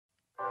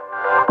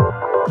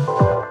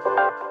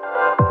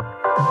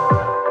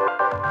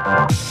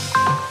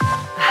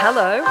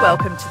Hello,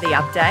 welcome to The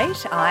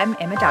Update. I'm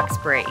Emma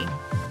Duxbury.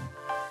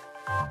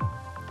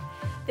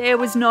 There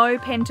was no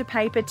pen to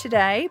paper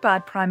today,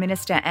 but Prime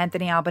Minister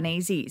Anthony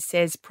Albanese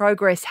says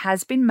progress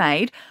has been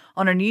made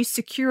on a new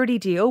security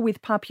deal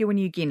with Papua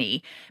New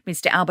Guinea.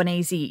 Mr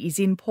Albanese is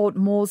in Port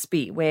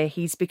Moresby, where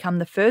he's become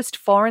the first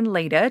foreign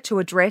leader to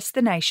address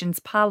the nation's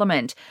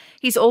parliament.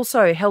 He's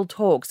also held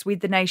talks with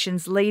the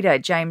nation's leader,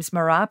 James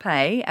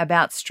Marape,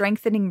 about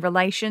strengthening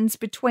relations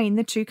between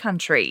the two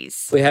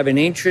countries. We have an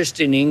interest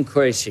in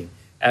increasing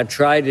our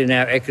trade and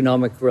our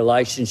economic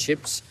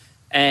relationships,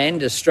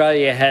 and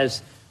Australia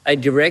has a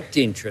direct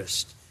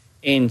interest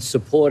in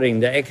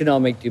supporting the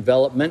economic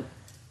development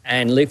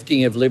and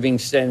lifting of living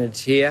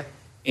standards here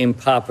in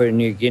Papua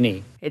New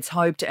Guinea. It's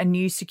hoped a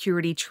new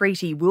security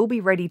treaty will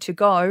be ready to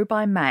go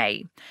by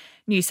May.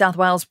 New South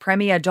Wales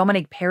Premier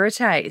Dominic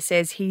Perrottet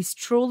says he's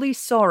truly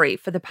sorry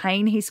for the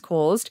pain he's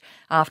caused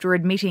after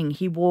admitting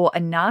he wore a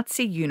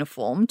Nazi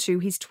uniform to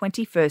his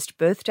 21st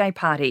birthday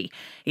party.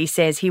 He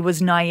says he was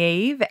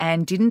naive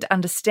and didn't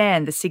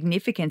understand the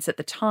significance at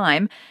the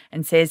time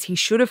and says he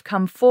should have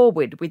come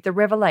forward with the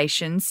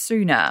revelations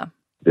sooner.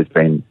 There's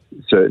been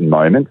certain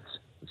moments,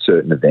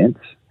 certain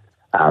events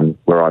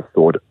where I've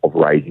thought of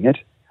raising it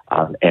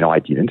and I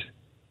didn't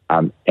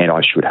and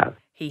I should have.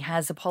 He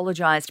has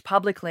apologised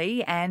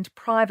publicly and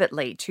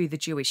privately to the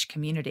Jewish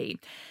community.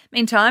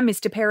 Meantime,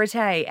 Mr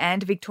Perrottet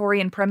and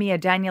Victorian Premier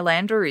Daniel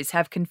Andrews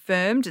have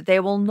confirmed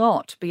there will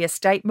not be a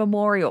state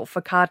memorial for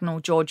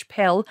Cardinal George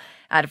Pell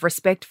out of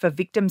respect for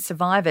victim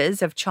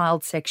survivors of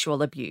child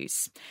sexual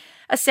abuse.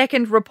 A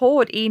second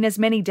report in as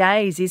many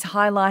days is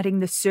highlighting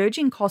the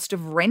surging cost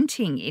of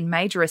renting in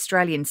major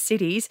Australian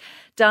cities.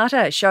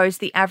 Data shows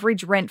the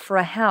average rent for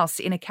a house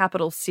in a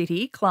capital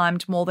city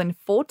climbed more than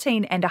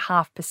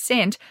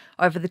 14.5%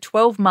 over the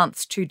 12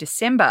 months to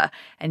December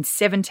and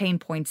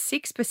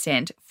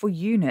 17.6% for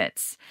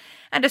units.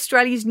 And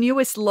Australia's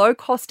newest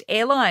low-cost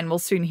airline will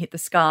soon hit the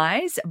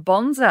skies.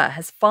 Bonza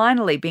has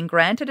finally been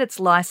granted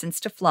its licence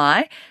to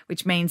fly,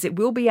 which means it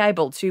will be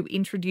able to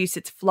introduce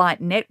its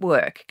flight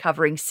network,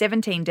 covering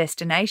 17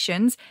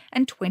 destinations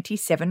and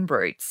 27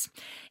 routes.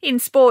 In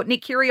sport,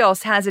 Nick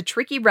Kyrgios has a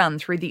tricky run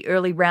through the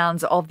early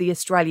rounds of the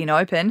Australian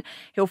Open.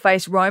 He'll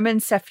face Roman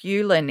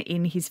Safiullin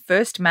in his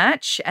first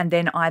match and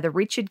then either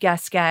Richard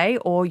Gasquet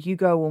or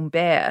Hugo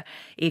Humbert.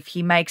 If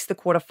he makes the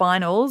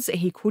quarterfinals,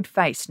 he could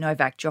face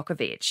Novak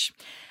Djokovic.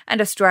 And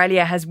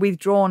Australia has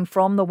withdrawn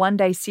from the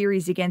one-day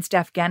series against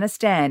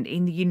Afghanistan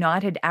in the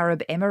United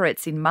Arab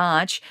Emirates in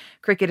March.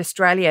 Cricket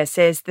Australia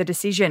says the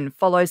decision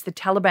follows the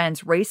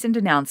Taliban's recent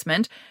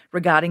announcement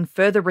regarding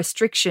further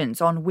restrictions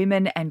on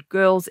women and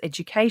girls'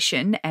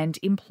 education and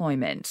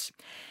employment.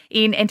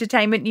 In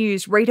entertainment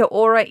news, Rita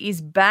Ora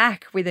is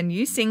back with a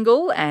new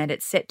single and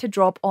it's set to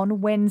drop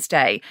on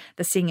Wednesday.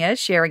 The singer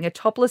sharing a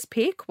topless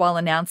pic while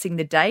announcing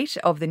the date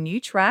of the new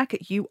track,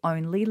 You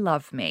Only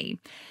Love Me.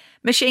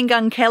 Machine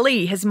Gun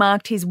Kelly has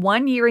marked his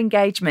one-year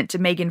engagement to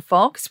Megan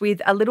Fox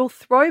with a little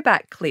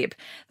throwback clip.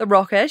 The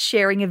rocker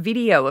sharing a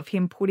video of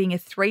him putting a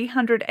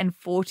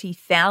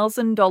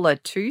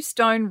 $340,000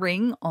 two-stone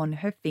ring on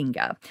her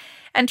finger.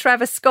 And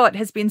Travis Scott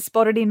has been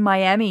spotted in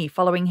Miami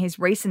following his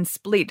recent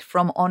split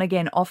from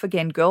on-again,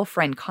 off-again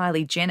girlfriend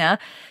Kylie Jenner.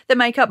 The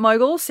makeup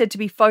mogul said to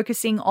be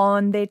focusing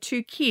on their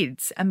two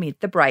kids amid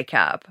the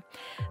breakup.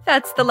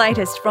 That's the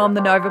latest from the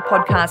Nova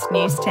Podcast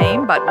News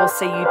team, but we'll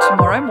see you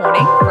tomorrow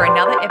morning for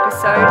another episode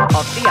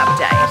of The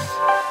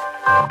Update.